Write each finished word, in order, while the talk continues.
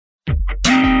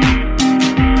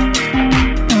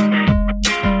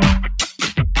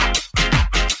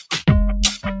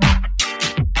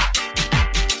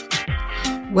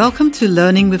Welcome to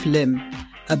Learning with Lim,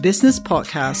 a business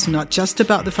podcast not just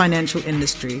about the financial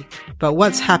industry, but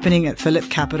what's happening at Phillip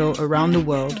Capital around the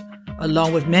world,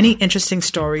 along with many interesting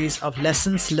stories of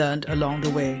lessons learned along the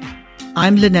way.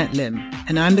 I'm Lynette Lim,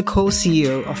 and I'm the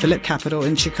co-CEO of Phillip Capital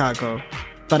in Chicago.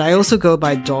 But I also go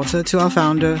by daughter to our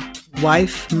founder,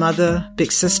 wife, mother,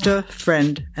 big sister,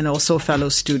 friend, and also fellow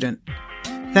student.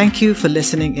 Thank you for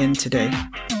listening in today.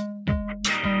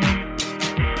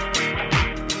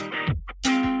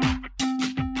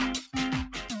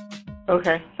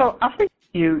 Okay, so after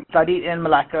you studied in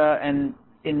Malacca and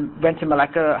went to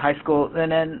Malacca High School,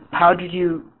 and then how did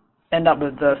you end up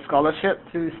with the scholarship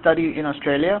to study in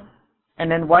Australia? And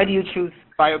then why do you choose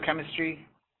biochemistry?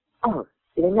 Oh,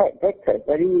 that's a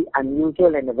very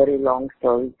unusual and a very long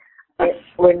story.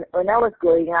 When I was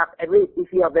growing up,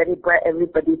 if you are very bright,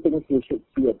 everybody thinks you should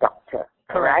be a doctor.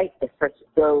 Correct. Right? Especially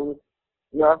those,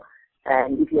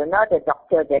 and if you're not a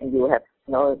doctor, then you have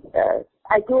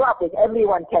I grew up with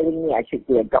everyone telling me I should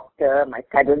be a doctor. My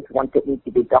parents wanted me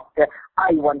to be a doctor.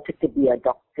 I wanted to be a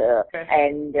doctor. Okay.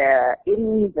 And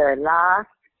in the last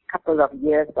couple of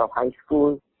years of high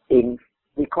school, we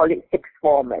call it sixth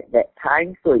form at that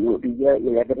time, so it would be year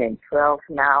 11 and 12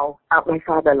 now, my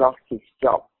father lost his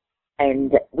job.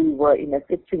 And we were in a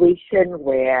situation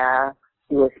where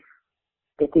he was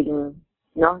getting,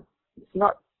 he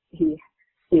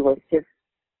was just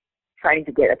trying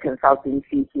to get a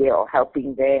consultancy here or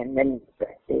helping there, and then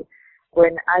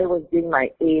when I was doing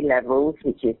my A-levels,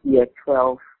 which is year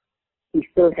 12, he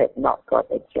still had not got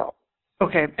a job.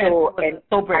 Okay. So I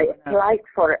applied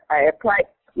for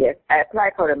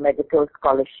a medical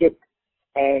scholarship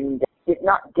and did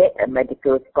not get a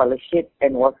medical scholarship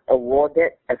and was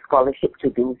awarded a scholarship to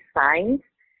do science.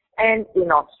 And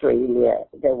in Australia,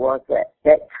 there was at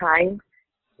that time,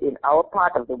 in our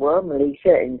part of the world,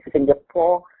 Malaysia and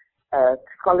Singapore, a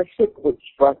scholarship which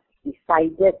was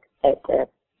decided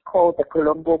called the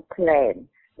Colombo Plan.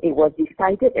 It was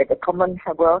decided at the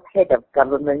Commonwealth Head of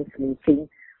Governments meeting,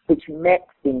 which met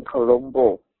in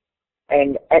Colombo.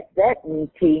 And at that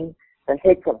meeting, the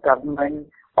heads of government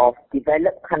of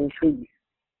developed countries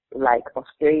like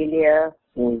Australia,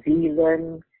 New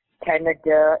Zealand,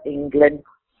 Canada, England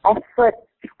offered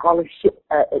scholarship.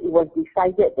 It was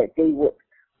decided that they would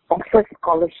offer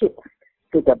scholarships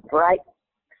to the bright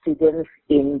students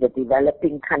in the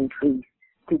developing countries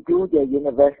to do their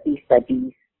university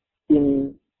studies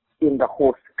in the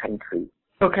host country.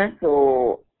 Okay.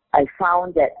 So I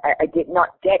found that I did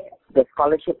not get the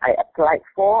scholarship I applied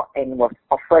for and was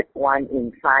offered one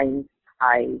in science.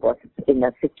 I was in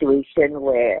a situation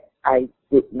where I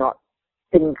did not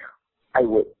think I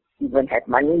would even have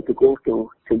money to go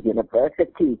to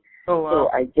university. Oh, wow. So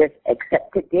I just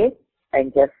accepted it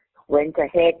and just went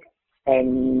ahead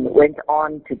and went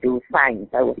on to do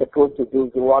science. I was supposed to do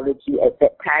zoology at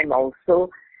that time also.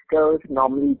 Girls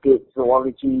normally did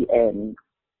zoology and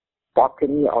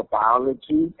botany or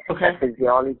biology, or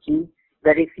physiology.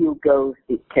 Very few girls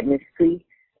did chemistry.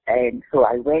 And so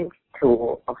I went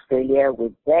to Australia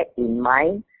with that in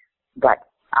mind. But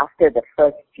after the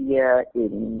first year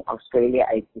in Australia,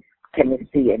 I did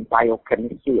chemistry and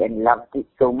biochemistry and loved it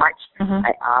so much.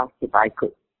 I asked if I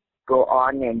could go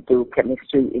on and do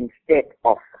chemistry instead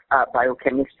of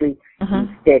biochemistry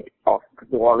instead of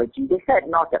zoology. They said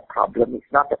not a problem.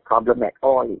 It's not a problem at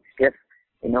all. It's just,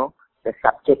 the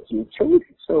subject you choose.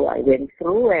 So I went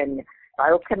through, and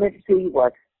biochemistry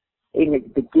was in its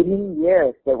beginning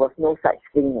years. There was no such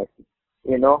thing as,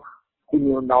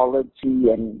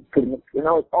 immunology and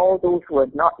clinical, all those were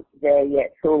not there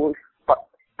yet. So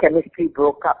chemistry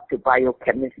broke up to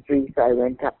biochemistry, so I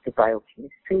went up to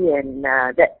biochemistry, and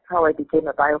that's how I became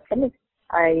a biochemist.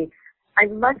 I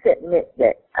must admit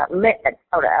that,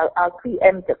 I'll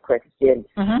preempt the question.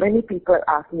 Many people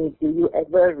ask me, do you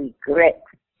ever regret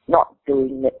not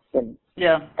doing medicine?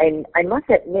 Yeah. And I must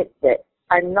admit that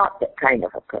I'm not that kind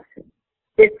of a person.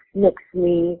 This makes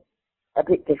me a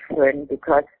bit different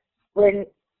because when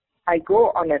I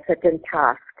go on a certain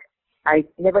task, I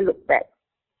never look back.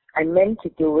 I meant to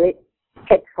do it,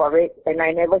 head for it, and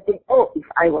I never think, if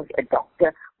I was a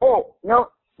doctor,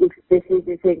 if this is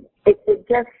this thing. It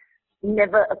just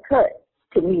never occurred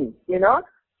to me,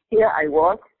 Here I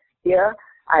was,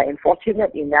 I am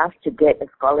fortunate enough to get a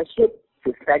scholarship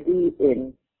to study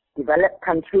in developed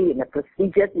country in a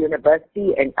prestigious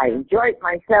university, and I enjoyed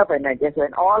myself, and I just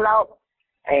went all out,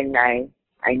 and I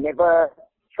never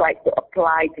tried to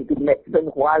apply to do medicine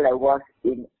while I was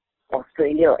in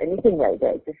Australia or anything like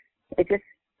that. It just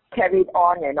carried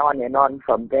on and on and on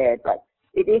from there. But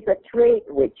it is a trait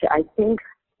which I think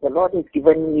the Lord has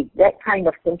given me, that kind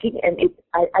of thinking, and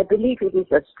I believe it is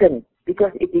a strength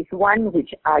because it is one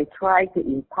which I try to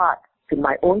impart to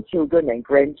my own children and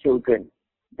grandchildren,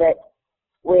 that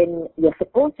when you're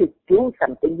supposed to do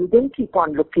something, you don't keep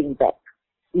on looking back.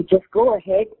 You just go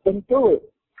ahead and do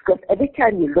it. Because every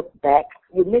time you look back,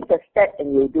 you miss a step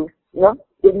and you do,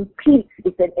 it impedes,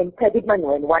 it's an impediment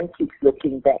when one keeps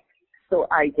looking back. So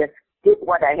I just did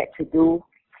what I had to do,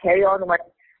 carry on what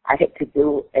I had to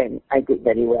do, and I did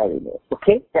very well in it.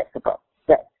 Okay? That's about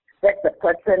that. That's the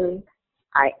person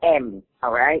I am,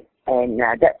 all right? And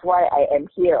that's why I am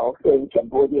here also in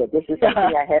Cambodia. This is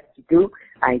something I have to do.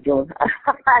 I don't,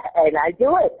 and I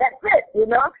do it. That's it,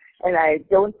 And I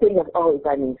don't think of, if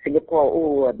I'm in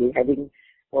Singapore, I'll be having,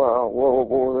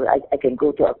 I can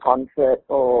go to a concert,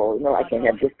 or, I can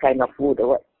have this kind of food, or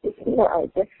what.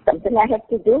 Just something I have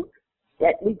to do.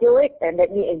 Let me do it, and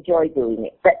let me enjoy doing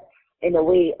it. That's, in a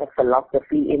way, a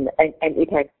philosophy, and it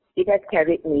has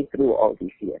carried me through all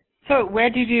these years. So where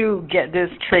did you get this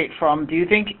trait from? Do you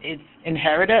think it's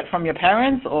inherited from your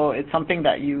parents, or it's something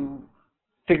that you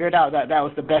figured out that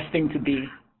was the best thing to be?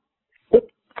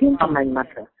 It came from my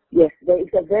mother. Yes, there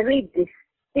is a very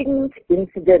distinct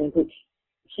incident which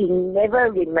she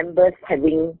never remembers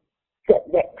having said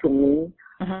that to me.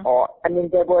 Mm-hmm.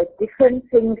 There were different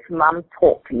things Mom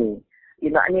taught me.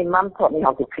 Mom taught me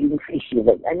how to clean fish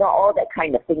even. I know all that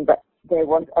kind of thing, but there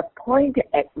was a point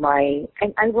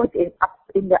and I was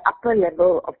in the upper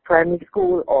level of primary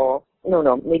school, or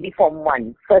maybe Form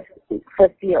 1, first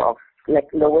year of like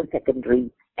lower secondary,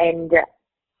 and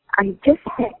I just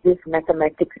had this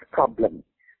mathematics problem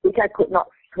which I could not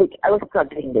switch. I was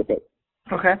struggling with it.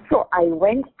 Okay. So I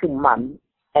went to Mom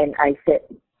and I said,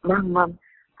 Mom,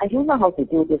 I don't know how to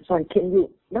do this one. Can you,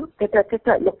 look,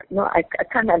 I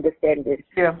can't understand this.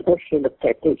 Yeah. So she looked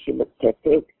at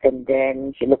it, and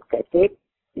then she looked at it.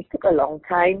 It took a long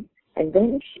time, and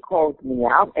then she called me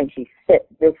out and she said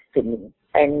this to me.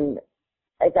 And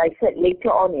as I said later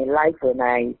on in life, when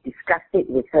I discussed it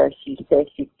with her, she said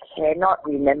she cannot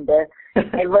remember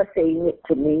ever saying it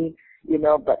to me,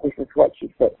 but this is what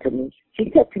she said to me.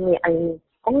 She said to me,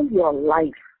 all your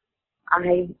life,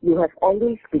 you have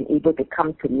always been able to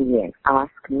come to me and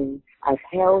ask me. I've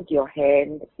held your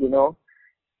hand,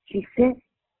 She says,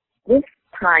 this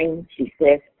time, she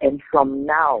says, and from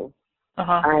now,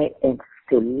 I am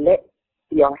to let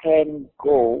your hand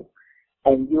go,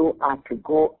 and you are to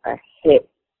go ahead.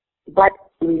 But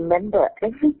remember,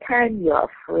 every time you're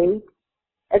afraid,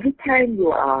 every time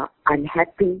you are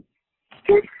unhappy,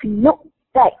 just look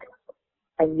back,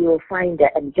 and you'll find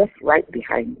that I'm just right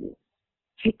behind you.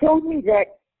 She told me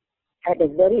that at a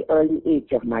very early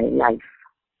age of my life.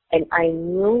 And I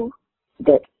knew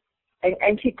that,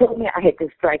 and she told me I had to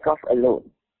strike off alone,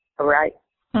 all right?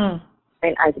 And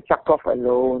I struck off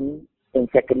alone in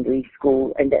secondary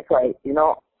school, and that's why,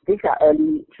 these are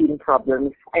early teen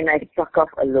problems, and I struck off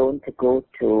alone to go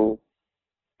to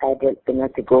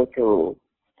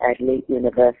Adelaide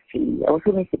University. I was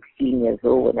only 16 years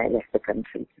old when I left the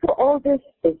country. So all this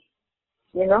is,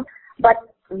 but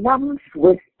Mom's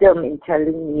wisdom in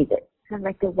telling me that no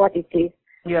matter what it is,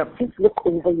 just look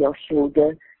over your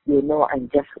shoulder, I'm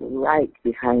just right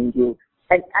behind you.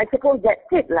 And I suppose that's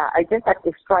it, lah. I just had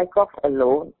to strike off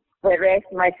alone, whereas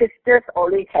my sisters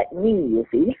always had me, you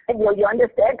see. And you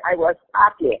understand, I was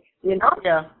Tatye,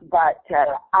 Yeah. But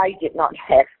I did not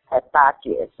have a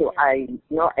Tatye. So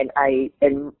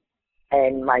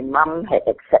and my mom had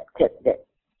accepted that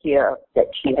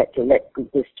she had to let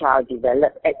this child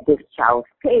develop at this child's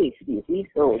pace, you see.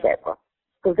 So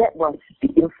that was the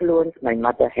influence my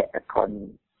mother had upon me.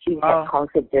 She had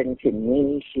confidence in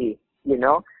me,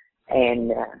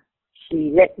 and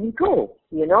she let me go,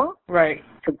 Right.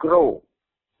 to grow.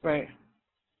 Right.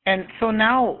 And so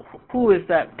now, who is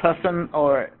that person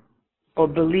or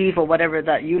belief or whatever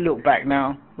that you look back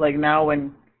now? Like now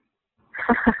when...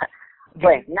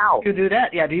 Well, now. You do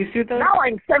that? Yeah, do you see that? Now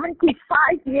I'm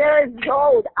 75 years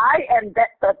old. I am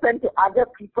that person to other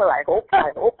people. I hope.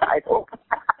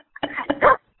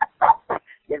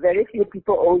 There are very few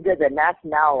people older than us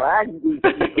now,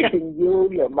 between you,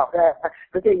 your mother,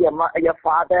 your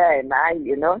father and I,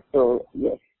 so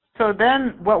yes. So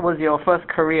then what was your first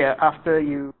career after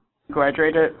you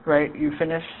graduated, right? You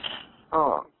finished?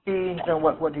 Oh. Then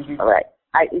what did you do? All right.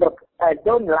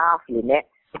 Don't laugh, Lynette.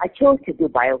 I chose to do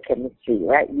biochemistry,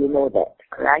 right? You know that,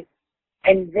 right?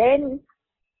 And then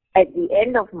at the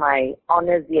end of my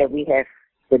honors year, we have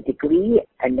the degree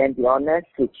and then the honors,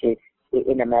 which is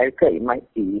in America, it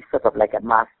might be sort of like a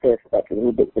master's, but a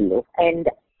little bit below. And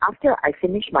after I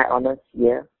finished my honors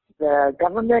year, the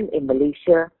government in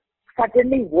Malaysia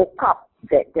suddenly woke up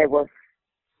that there was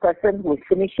a person who was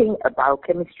finishing a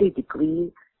biochemistry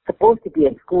degree, supposed to be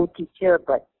a school teacher,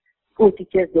 but school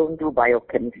teachers don't do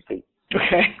biochemistry.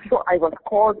 Okay. So I was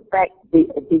called back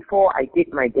before I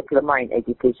did my diploma in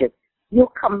education. You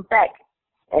come back,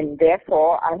 and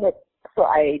therefore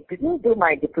I didn't do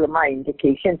my diploma in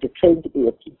education to train to be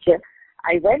a teacher.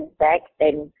 I went back,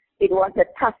 and it was a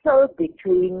tussle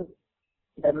between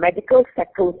the medical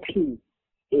faculty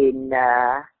in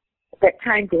that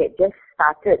time. They had just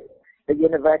started, the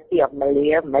University of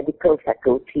Malaya medical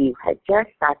faculty had just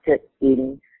started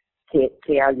in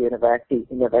KL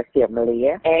University of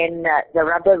Malaya, and the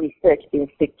Rubber Research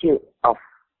Institute of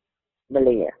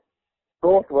Malaya.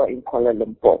 Both were in Kuala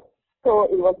Lumpur. So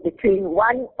it was between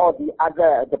one or the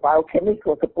other. The biochemist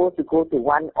was supposed to go to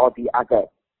one or the other.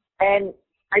 And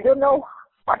I don't know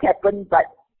what happened, but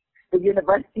the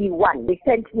university won. They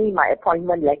sent me my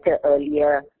appointment letter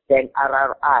earlier than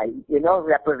RRI,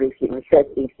 Rubber Research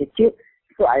Institute.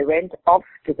 So I went off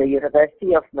to the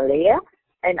University of Malaya,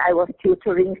 and I was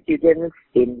tutoring students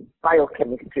in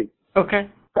biochemistry. Okay.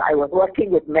 So I was working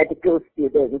with medical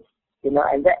students, and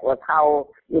that was how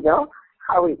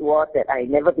it was that I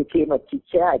never became a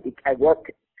teacher. I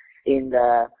worked in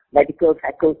the medical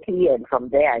faculty, and from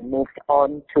there I moved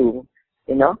on to,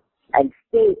 and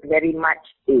stayed very much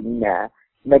in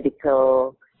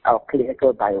medical or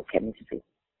clinical biochemistry.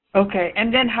 Okay,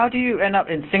 and then how do you end up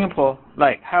in Singapore?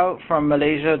 Like, how from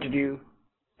Malaysia did you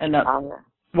end up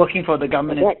working for the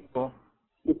government in Singapore?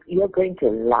 You're going to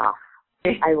laugh.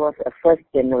 I was a first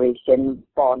generation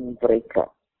bond breaker.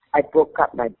 I broke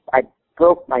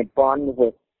my bond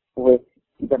with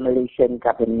the Malaysian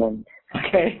government.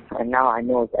 Okay. And now I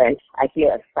know that I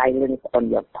hear a silence on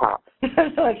your part.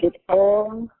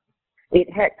 It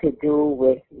had to do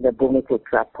with the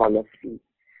Bumiputra policy.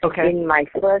 Okay. In my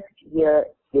first year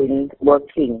in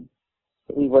working,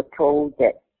 we were told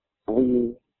that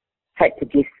we had to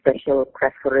give special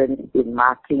preference in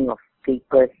marking of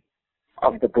papers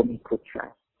of the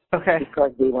Bumiputra. Okay.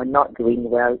 Because they were not doing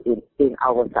well in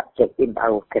our subject in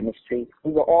biochemistry.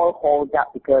 We were all hauled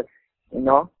up because,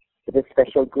 the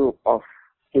special group of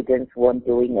students weren't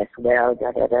doing as well,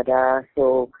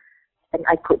 So, and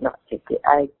I could not take it.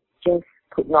 I just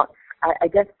could not. I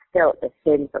just felt a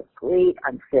sense of great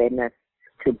unfairness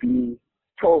to be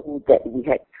told that we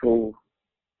had to,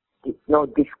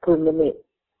 discriminate.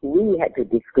 We had to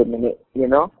discriminate,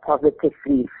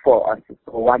 positively for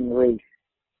one race.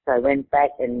 So I went back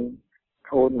and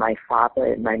told my father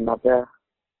and my mother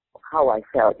how I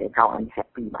felt and how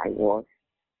unhappy I was.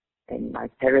 And my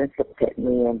parents looked at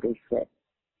me and they said,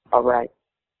 all right,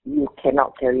 you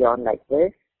cannot carry on like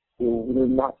this. You will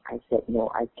not. I said, no,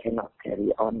 I cannot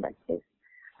carry on like this.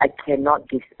 I cannot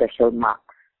give special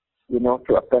marks,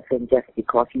 to a person just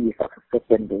because he is of a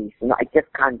certain race. I just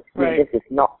can't. Right. This is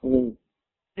not me.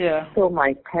 Yeah. So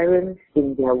my parents,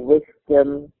 in their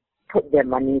wisdom, put their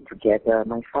money together.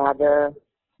 My father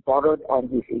borrowed on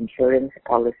his insurance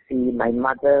policy. My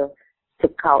mother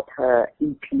took out her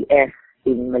EPF.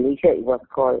 In Malaysia, it was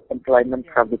called Employment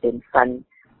Provident Fund.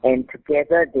 And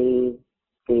together they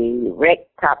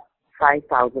racked up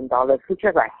 $5,000, which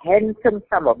was a handsome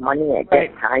sum of money at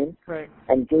that time,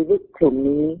 and gave it to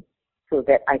me so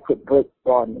that I could break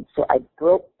bond. So I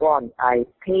broke bond. I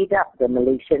paid up the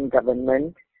Malaysian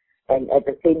government, and at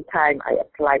the same time, I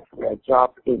applied for a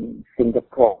job in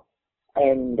Singapore.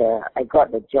 And I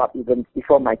got the job even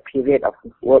before my period of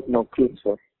work notice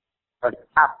was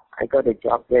up. I got a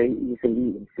job very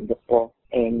easily in Singapore.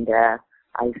 And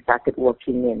I started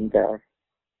working in the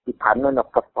Department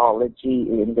of Pathology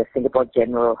in the Singapore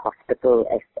General Hospital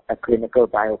as a clinical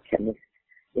biochemist.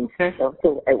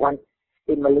 So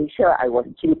in Malaysia, I was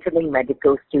tutoring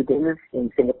medical students.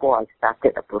 In Singapore, I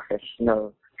started a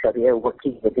professional career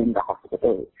working within the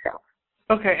hospital itself.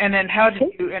 Okay, and then how did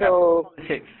you end up in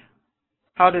politics?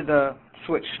 How did the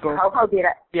switch go? How did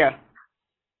I? Yeah.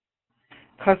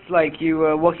 Because, you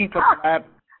were working for the lab.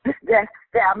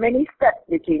 There are many steps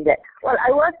between that. Well,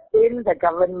 I was in the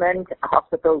government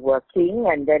hospital working,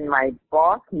 and then my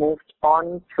boss moved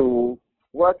on to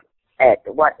work at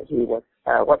what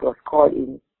was called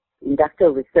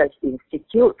Industrial Research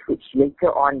Institute, which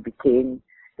later on became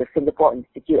the Singapore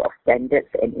Institute of Standards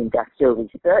and Industrial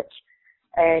Research.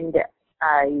 And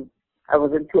I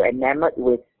wasn't too enamored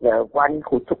with the one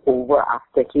who took over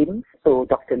after him. So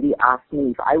Dr. Lee asked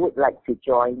me if I would like to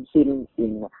join him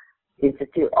in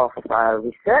Institute of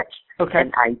Research. Okay.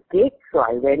 And I did. So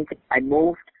I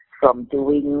moved from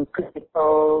doing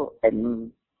clinical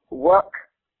and work,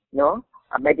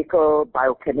 medical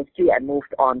biochemistry. I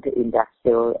moved on to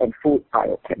industrial and food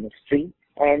biochemistry.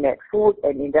 And at food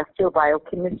and industrial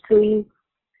biochemistry,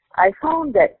 I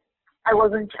found that I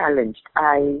wasn't challenged.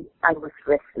 I was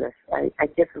restless. I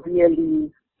just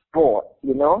really bored,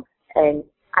 and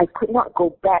I could not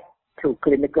go back to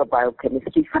clinical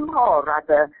biochemistry. Somehow or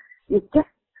rather, you just,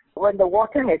 when the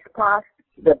water has passed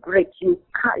the bridge, you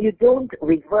don't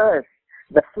reverse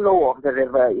the flow of the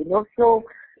river, So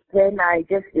then I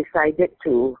just decided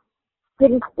to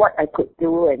think what I could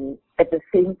do, and at the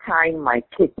same time, my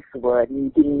kids were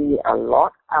needing me a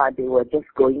lot. They were just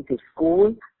going to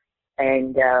school,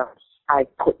 and I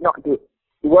could not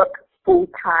work full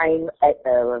time at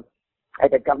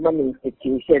a government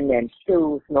institution and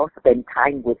still spend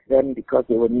time with them because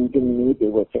they were needing me. They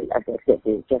were, as I said,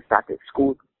 they just started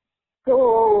school.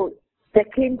 So there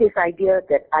came this idea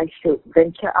that I should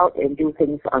venture out and do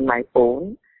things on my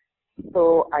own.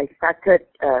 So I started,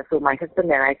 my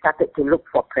husband and I started to look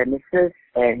for premises,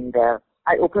 and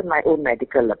I opened my own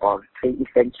medical laboratory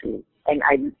essentially. And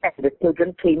the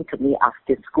children came to me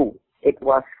after school. It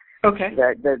was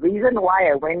the reason why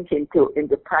I went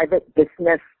into private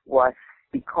business was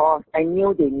because I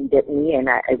knew they needed me, and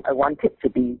I wanted to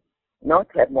be, to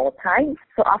have more time.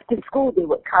 So after school, they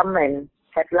would come and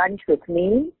have lunch with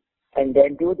me, and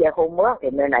then do their homework,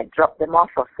 and then I drop them off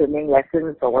for swimming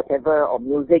lessons or whatever, or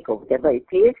music or whatever it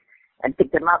is, and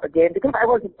pick them up again, because I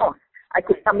was the boss. I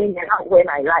could come in and out when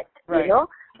I liked,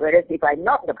 whereas if I'm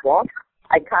not the boss,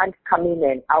 I can't come in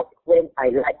and out when I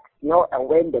liked, or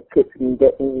when the kids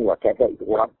needed me, whatever it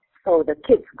was. So the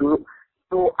kids grew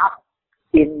up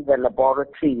in the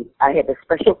laboratory. I had a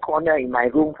special corner in my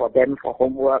room for them for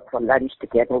homework, for lunch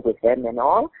together with them and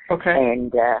all.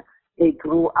 And they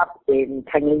grew up in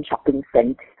Tanglin Shopping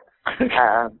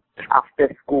Centre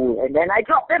after school. And then I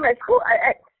dropped them at school.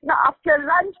 After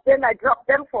lunch, then I dropped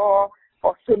them for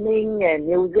swimming and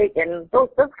music and those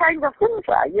kinds of things,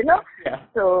 Yeah.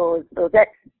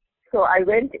 So I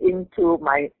went into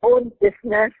my own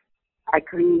business,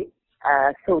 actually,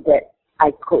 so that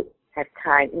I could have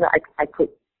time. I could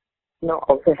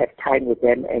also have time with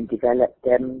them and develop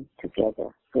them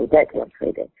together. So that was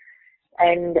it.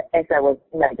 And as I was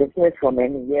in my business for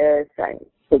many years,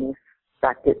 things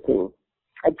started to,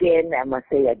 again, I must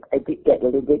say, I did get a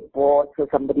little bit bored. So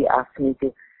somebody asked me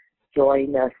to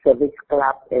join a service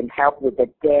club and help with the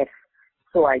deaf.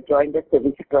 So I joined the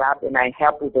service club and I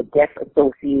helped with the Deaf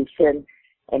Association,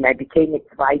 and I became its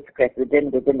vice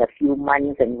president within a few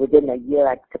months, and within a year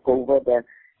I took over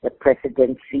the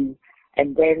presidency,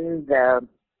 and then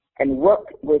and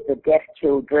worked with the deaf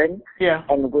children. Yeah.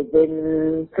 And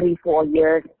within 3-4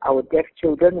 years, our deaf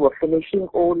children were finishing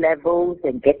O-levels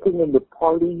and getting into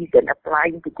polys and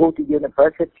applying to go to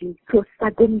university. So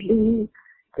suddenly,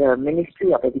 the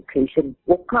Ministry of Education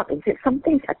woke up and said,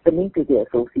 something's happening to the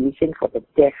Association for the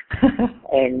Deaf.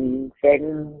 And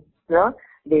then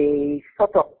they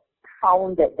sort of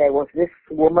found that there was this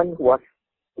woman who was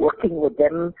working with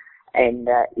them and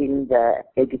in the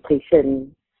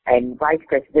education and vice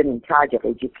president in charge of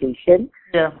education.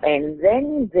 Yeah. And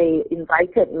then they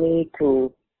invited me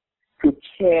to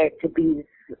be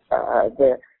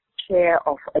the chair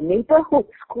of a neighborhood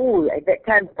school. At that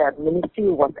time, the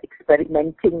ministry was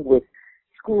experimenting with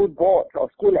school boards or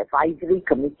school advisory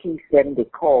committees, then they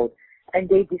called. And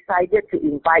they decided to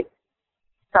invite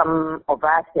some of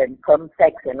us and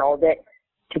PermSex and all that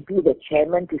to be the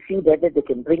chairman to see whether they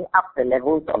can bring up the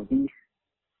levels of these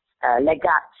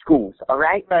laggard schools, all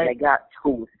right? Laggard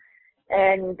schools.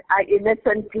 And I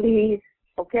innocently,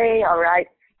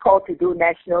 called to do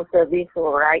national service,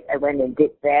 all right, I went and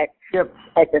did that. Yep.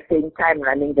 At the same time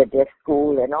running the deaf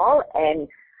school and all. And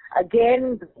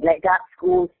again, laggard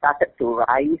schools started to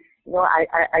rise.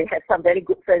 I had some very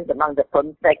good friends among the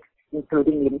PermSex,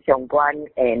 including Lim Xiong Guan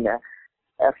and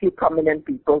a few prominent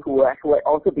people who had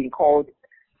also been called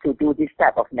to do this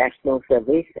type of national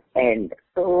service. And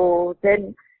so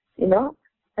then,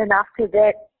 and after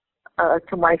that,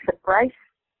 to my surprise,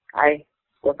 I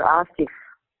was asked if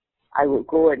I would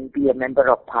go and be a member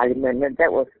of parliament, and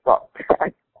that was what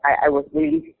I was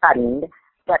really stunned.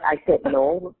 But I said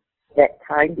no that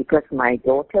time because my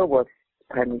daughter was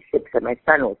primary 6 and my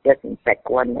son was just in Sec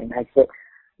 1, and I said,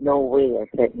 no way. I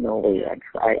said, no way.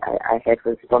 I had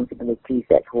responsibilities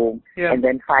at home. Yeah. And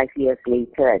then 5 years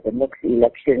later, at the next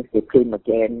elections, they came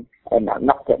again and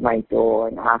knocked at my door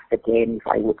and asked again if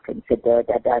I would consider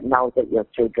that now that your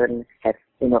children have,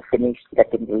 finished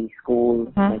secondary school.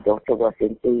 Mm-hmm. My daughter was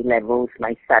in A levels.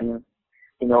 My son,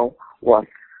 was,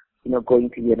 going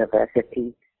to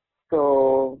university.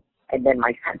 So, and then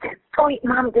my son said, do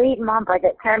it, Mom. By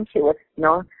that time, he was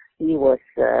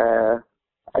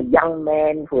a young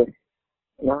man who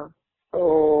was,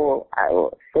 so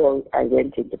I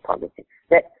went into politics.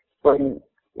 That's when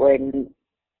it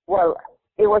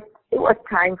was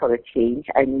time for a change.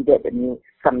 I needed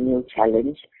some new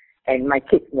challenge, and my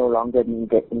kids no longer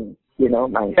needed me. You know,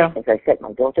 as I said,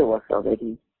 my daughter was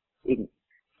already in.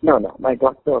 No, my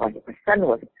son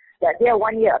was. They are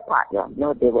 1 year apart. Yeah.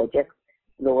 No, they were just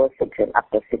lower 6 and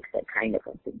upper 6, that kind of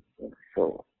a thing. You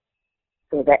know,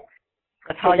 so that's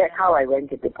how I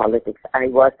went into politics. I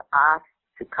was asked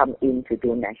to come in to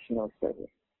do national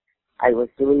service. I was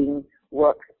doing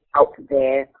work out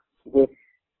there with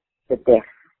the deaf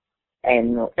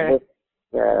and with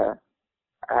the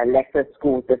lesser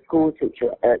schools, the schools which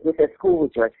were, with a school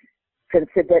which was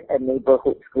considered a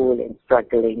neighborhood school and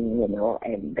struggling, you know,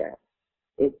 and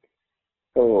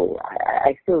so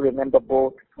I still remember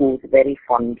both schools very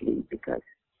fondly because,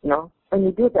 you know, when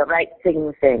you do the right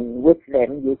things and with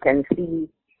them, you can see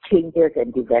changes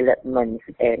and developments,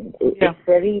 and it's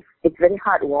very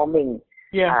heartwarming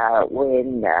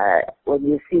when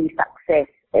you see success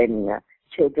and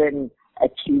children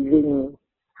achieving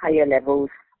higher levels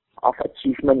of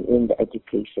achievement in the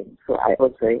education. So I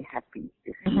was very happy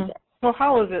to see that. So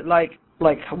how is it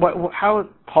how is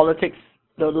politics,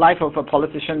 the life of a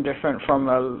politician, different from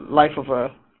a life of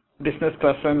a business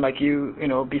person like you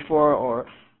know, before, or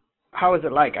how is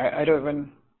it like? I don't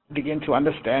even begin to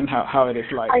understand how it is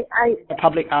like, the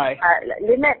public eye.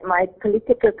 Lynette, my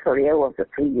political career was a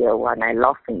 3-year one. I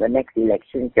lost in the next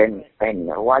elections, and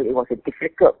while it was a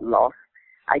difficult loss,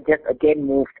 I just again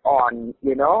moved on,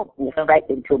 you know, moved back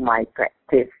into my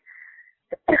practice.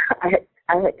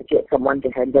 I had to get someone to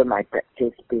handle my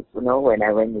practice, you know, when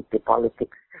I went into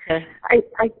politics. Okay.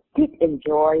 I did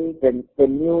enjoy the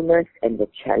newness and the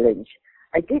challenge.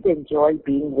 I did enjoy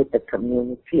being with the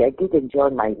community. I did enjoy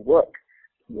my work.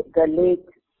 The late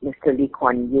Mr. Lee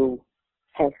Kuan Yew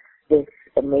has this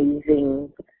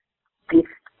amazing gift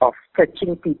of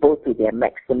stretching people to their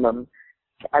maximum.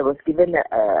 I was given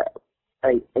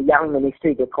a young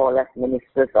ministry, they call us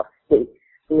ministers of state.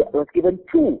 I was given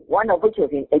 2, one of which was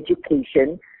in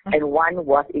education and one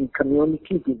was in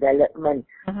community development.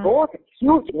 Both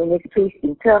huge ministries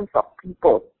in terms of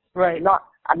people. Right.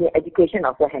 Education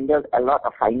also handled a lot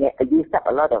of finance, used up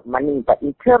a lot of money, but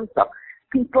in terms of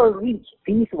people reach,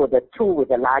 these were the 2 with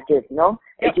the largest, no?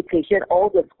 Yep. Education, all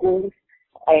the schools,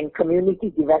 and community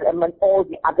development, all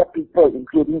the other people,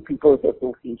 including People's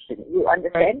Association. You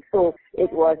understand? Right. So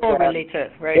it was all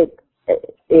related, right?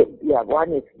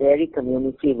 One is very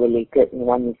community related and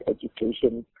one is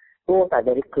education. Both are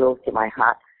very close to my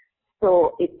heart.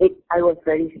 So I was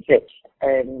very stretched,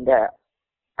 and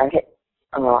I had,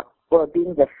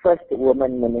 being the first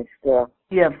woman minister,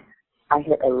 I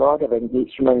had a lot of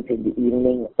engagements in the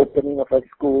evening, opening of a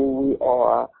school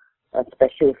or a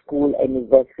special school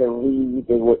anniversary.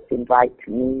 They would invite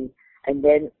me. And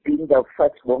then being the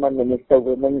first woman minister,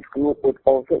 women's group would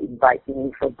also invite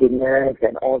me for dinners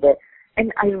and all that.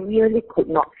 And I really could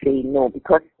not say no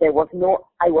because I was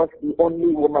the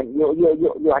only woman.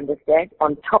 You understand?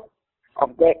 On top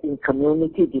of that, in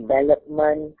community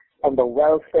development, on the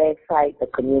welfare side, the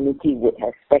community would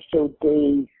have special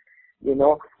days, you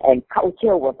know, and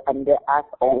culture was under us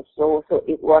also. So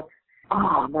it was,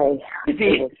 it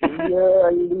was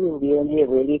really,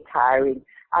 really tiring.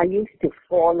 I used to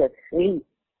fall asleep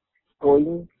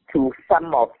going to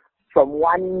from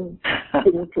one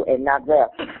thing to another.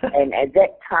 And at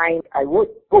that time, I would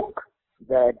book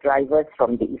the drivers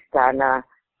from the Istana,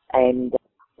 and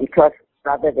because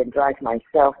rather than drive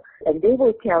myself, and they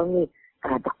will tell me,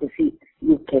 Dr. C,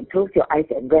 you can close your eyes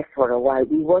and rest for a while.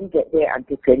 We won't get there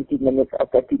until 20 minutes or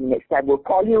 30 minutes time. We'll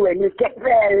call you when you get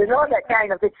there, you know, that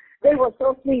kind of thing. They were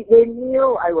so sweet. They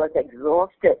knew I was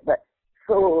exhausted, but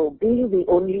so being the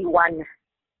only one,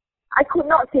 I could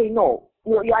not say no.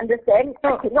 You understand?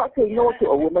 I could not say no to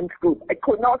a women's group. I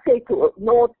could not say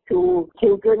no to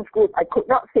children's group. I could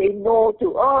not say no to,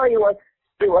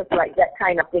 it was like that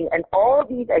kind of thing. And all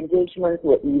these engagements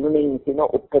were evenings, you know,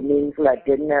 openings, like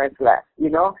dinners, like, you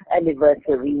know,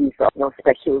 anniversaries, or, you know,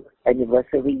 special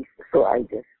anniversaries. So I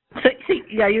just...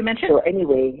 you mentioned... So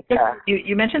anyway...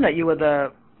 you mentioned that you were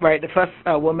the first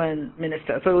woman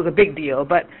minister, so it was a big deal,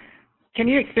 but can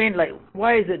you explain, like,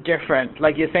 why is it different?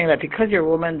 Like, you're saying that because you're a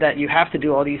woman that you have to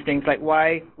do all these things, like,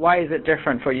 why is it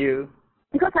different for you?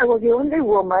 Because I was the only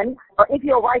woman. If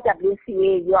you're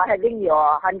YWCA, you are having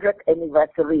your 100th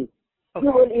anniversary. Okay.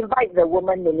 You will invite the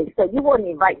woman minister. You won't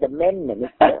invite the men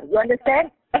minister. You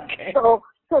understand? Okay. So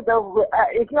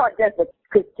it's not just the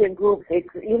Christian groups. It's,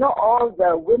 you know, all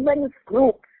the women's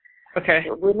groups. Okay.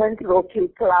 Women's Rotary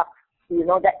Club, you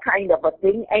know, that kind of a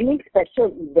thing. Any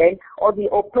special event or the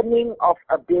opening of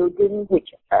a building which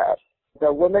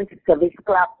the Women's Service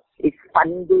Club is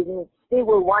funding, they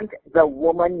will want the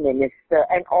woman minister,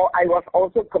 and I was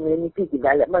also community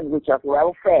development, which was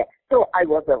welfare. So I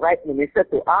was the right minister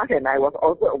to ask, and I was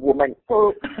also a woman.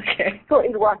 So, so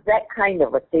it was that kind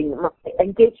of a thing. My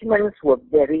engagements were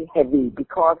very heavy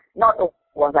because not only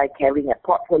was I carrying a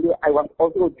portfolio, I was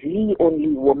also the only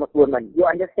woman. You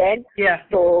understand? Yeah.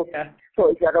 So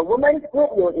if you're a woman's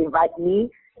group, you'll invite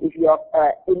me. If you're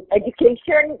in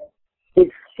education,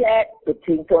 it's shared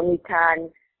between Tony Tan,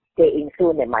 Tay Eng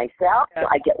Soon, and myself. So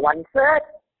I get 1/3.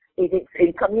 If it's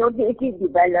in community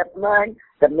development,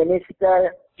 the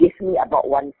minister gives me about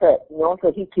 1/3.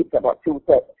 So he keeps about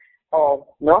 2/3.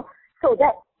 So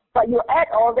that. But you add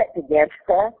all that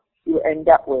together, you end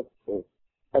up with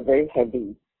a very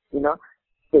heavy,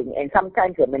 thing. And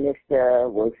sometimes the minister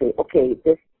will say, okay,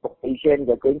 this occasion,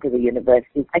 we're going to the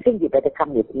university. I think you better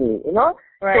come with me,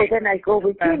 Right. So then I go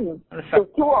with him. So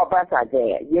 2 of us are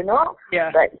there,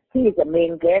 Yeah. But he is the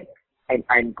main guest, and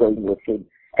I'm going with him.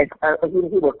 And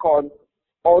he will call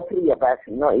all 3 of us,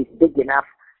 it's big enough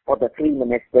for the 3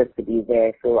 ministers to be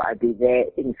there. So I'll be there,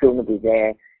 Eng Soon will be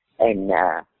there, and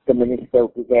the minister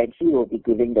will be there, and she will be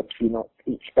giving the keynote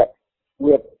speech. But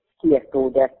he has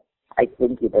told us, I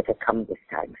think you better come this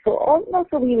time. So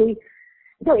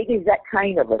it is that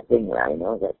kind of a thing, right?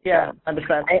 That,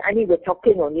 understand. I mean, we're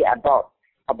talking only about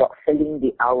filling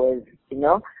the hours, in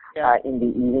the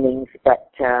evenings,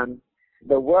 but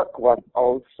the work was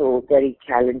also very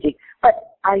challenging. But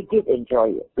I did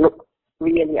enjoy it. Look,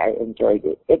 really, I enjoyed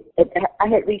it. I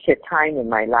had reached a time in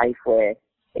my life where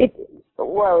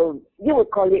you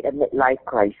would call it a midlife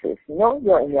crisis.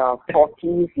 You're in your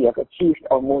 40s, you have achieved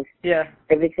almost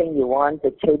everything you want.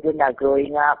 The children are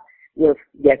growing up.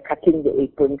 They're cutting the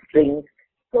apron strings.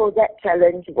 So that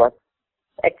challenge was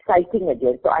exciting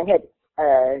again. So I had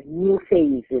a new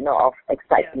phase, of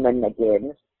excitement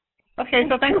again. Okay,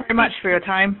 so thanks very much for your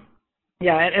time.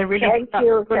 Yeah, it really. Thank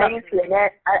you. Thanks,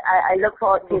 Lynette. I look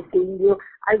forward to seeing you.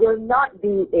 I will not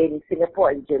be in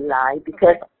Singapore in July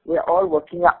because we're all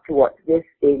working up towards this.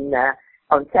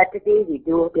 On Saturday, we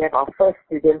have our first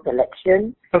student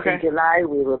selection. Okay. In July,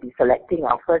 we will be selecting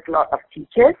our first lot of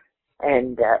teachers.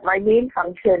 And my main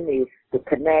function is to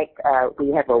connect. We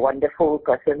have a wonderful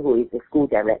person who is the school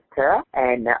director,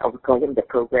 and we call him the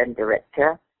program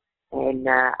director. And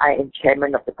I am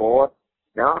chairman of the board,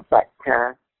 but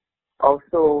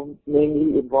also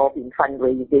mainly involved in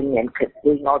fundraising and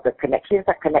doing all the connections,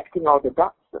 connecting all the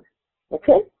dots.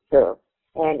 Okay? So,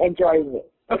 and enjoying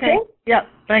it. Okay? Yeah,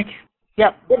 thanks.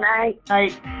 Yep. Good night.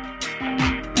 Night.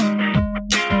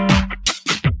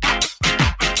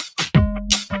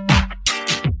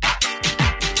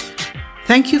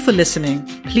 Thank you for listening.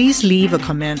 Please leave a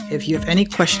comment if you have any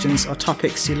questions or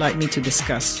topics you'd like me to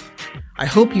discuss. I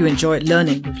hope you enjoyed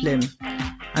learning with Lim.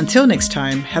 Until next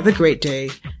time, have a great day,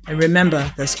 and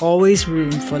remember, there's always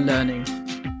room for learning.